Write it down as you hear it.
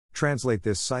Translate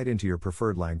this site into your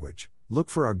preferred language. Look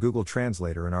for our Google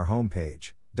Translator in our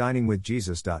homepage,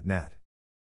 diningwithjesus.net.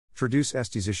 Traduce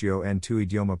este sitio en tu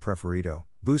idioma preferido.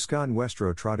 Busca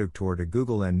nuestro traductor de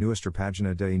Google en nuestra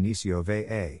página de inicio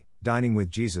va,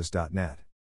 diningwithjesus.net.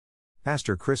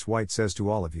 Pastor Chris White says to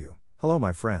all of you, hello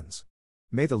my friends.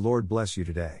 May the Lord bless you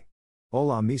today.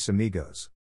 Hola mis amigos.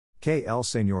 Que el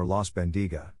Señor los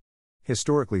bendiga.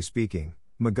 Historically speaking,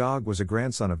 Magog was a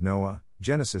grandson of Noah,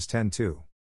 Genesis 10:2.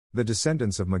 The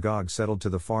descendants of Magog settled to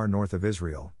the far north of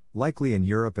Israel, likely in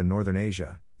Europe and northern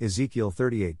Asia, Ezekiel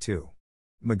 38:2.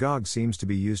 Magog seems to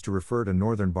be used to refer to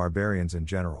northern barbarians in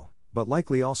general, but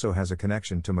likely also has a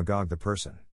connection to Magog the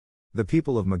person. The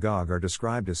people of Magog are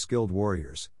described as skilled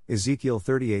warriors, Ezekiel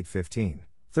 38:15,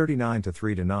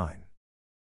 39-3-9.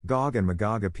 Gog and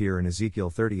Magog appear in Ezekiel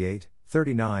 38,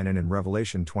 39 and in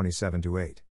Revelation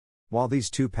 27-8. While these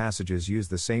two passages use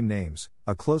the same names,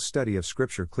 a close study of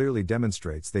Scripture clearly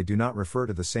demonstrates they do not refer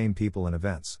to the same people and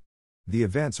events. The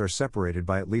events are separated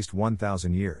by at least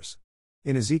 1,000 years.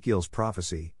 In Ezekiel's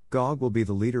prophecy, Gog will be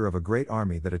the leader of a great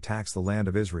army that attacks the land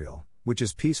of Israel, which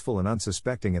is peaceful and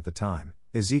unsuspecting at the time,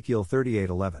 Ezekiel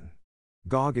 38:11.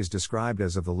 Gog is described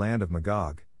as of the land of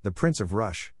Magog, the prince of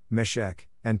Rush, Meshech,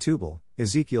 and Tubal,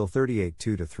 Ezekiel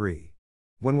 38:2-3.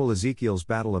 When will Ezekiel's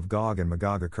battle of Gog and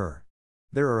Magog occur?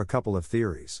 There are a couple of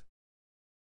theories.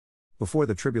 Before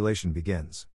the tribulation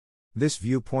begins. This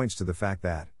view points to the fact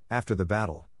that, after the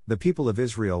battle, the people of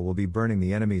Israel will be burning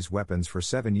the enemy's weapons for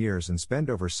 7 years and spend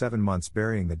over 7 months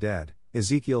burying the dead,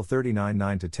 Ezekiel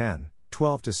 39:9-10,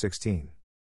 12-16.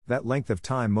 That length of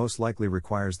time most likely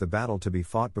requires the battle to be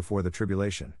fought before the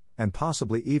tribulation, and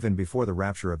possibly even before the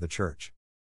rapture of the church.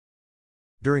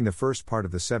 During the first part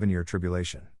of the 7-year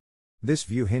tribulation. This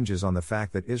view hinges on the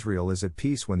fact that Israel is at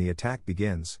peace when the attack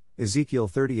begins, Ezekiel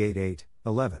 38:8,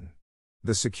 11.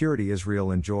 The security Israel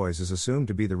enjoys is assumed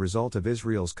to be the result of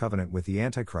Israel's covenant with the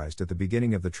Antichrist at the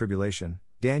beginning of the tribulation,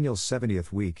 Daniel's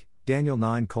 70th week, Daniel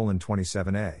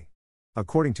 9:27a.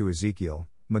 According to Ezekiel,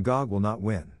 Magog will not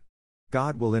win.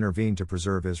 God will intervene to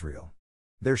preserve Israel.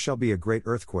 There shall be a great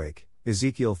earthquake,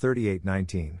 Ezekiel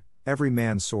 38:19, every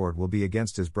man's sword will be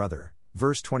against his brother,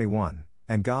 verse 21.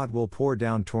 And God will pour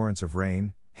down torrents of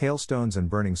rain, hailstones and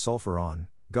burning sulfur on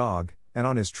Gog, and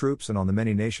on his troops and on the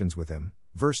many nations with him.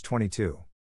 Verse 22.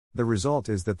 The result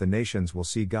is that the nations will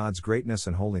see God's greatness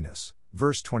and holiness.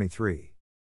 Verse 23.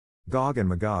 Gog and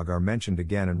Magog are mentioned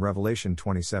again in Revelation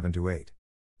 27-8.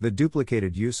 The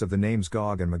duplicated use of the names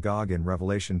Gog and Magog in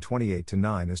Revelation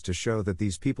 28-9 is to show that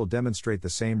these people demonstrate the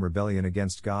same rebellion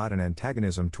against God and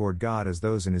antagonism toward God as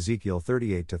those in Ezekiel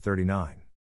 38-39.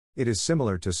 It is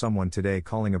similar to someone today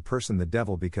calling a person the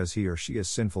devil because he or she is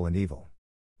sinful and evil.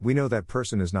 We know that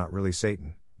person is not really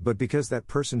Satan, but because that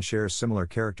person shares similar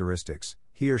characteristics,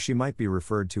 he or she might be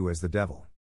referred to as the devil.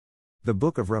 The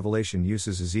book of Revelation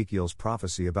uses Ezekiel's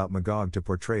prophecy about Magog to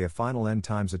portray a final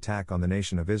end-times attack on the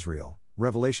nation of Israel,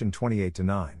 Revelation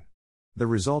 28-9. The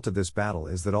result of this battle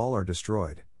is that all are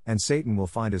destroyed, and Satan will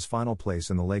find his final place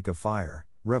in the lake of fire,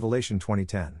 Revelation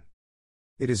 20:10.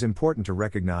 It is important to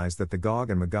recognize that the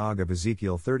Gog and Magog of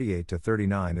Ezekiel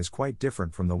 38-39 is quite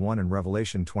different from the one in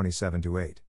Revelation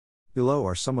 27-8. Below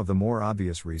are some of the more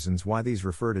obvious reasons why these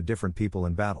refer to different people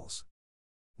and battles.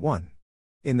 1.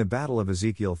 In the battle of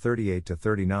Ezekiel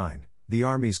 38-39, the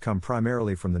armies come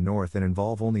primarily from the north and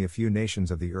involve only a few nations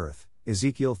of the earth,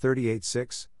 Ezekiel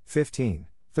 38:6, 15,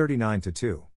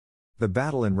 39-2. The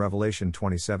battle in Revelation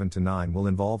 27-9 will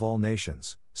involve all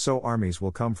nations, so armies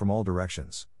will come from all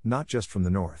directions, not just from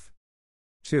the north.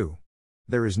 2.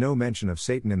 There is no mention of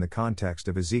Satan in the context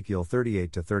of Ezekiel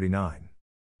 38-39.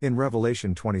 In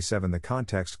Revelation 27 the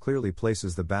context clearly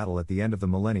places the battle at the end of the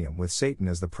millennium with Satan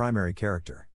as the primary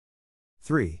character.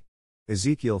 3.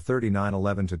 Ezekiel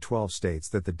 39:11-12 states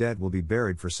that the dead will be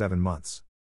buried for 7 months.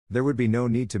 There would be no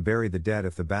need to bury the dead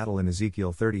if the battle in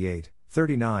Ezekiel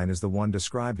 38-39 is the one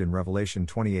described in Revelation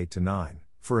 28-9,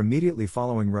 for immediately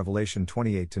following Revelation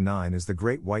 28-9 is the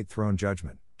Great White Throne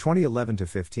Judgment,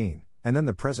 20:11-15, and then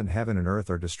the present heaven and earth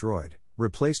are destroyed,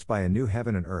 replaced by a new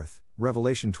heaven and earth,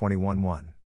 Revelation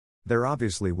 21:1. There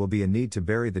obviously will be a need to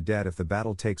bury the dead if the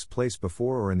battle takes place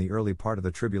before or in the early part of the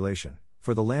tribulation,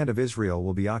 for the land of Israel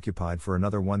will be occupied for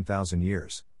another 1,000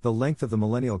 years, the length of the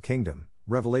millennial kingdom,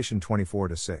 Revelation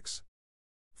 24-6.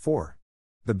 4.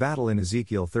 The battle in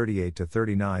Ezekiel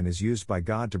 38-39 is used by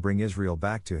God to bring Israel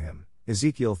back to him,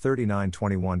 Ezekiel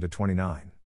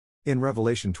 39:21-29. In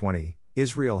Revelation 20,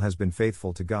 Israel has been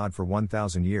faithful to God for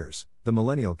 1,000 years, the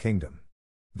millennial kingdom.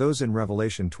 Those in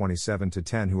Revelation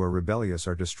 27-10 who are rebellious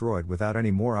are destroyed without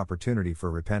any more opportunity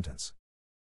for repentance.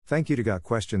 Thank you to Got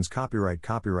Questions. Copyright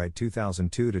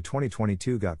 2002 to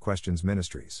 2022 Got Questions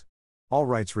Ministries. All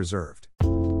rights reserved.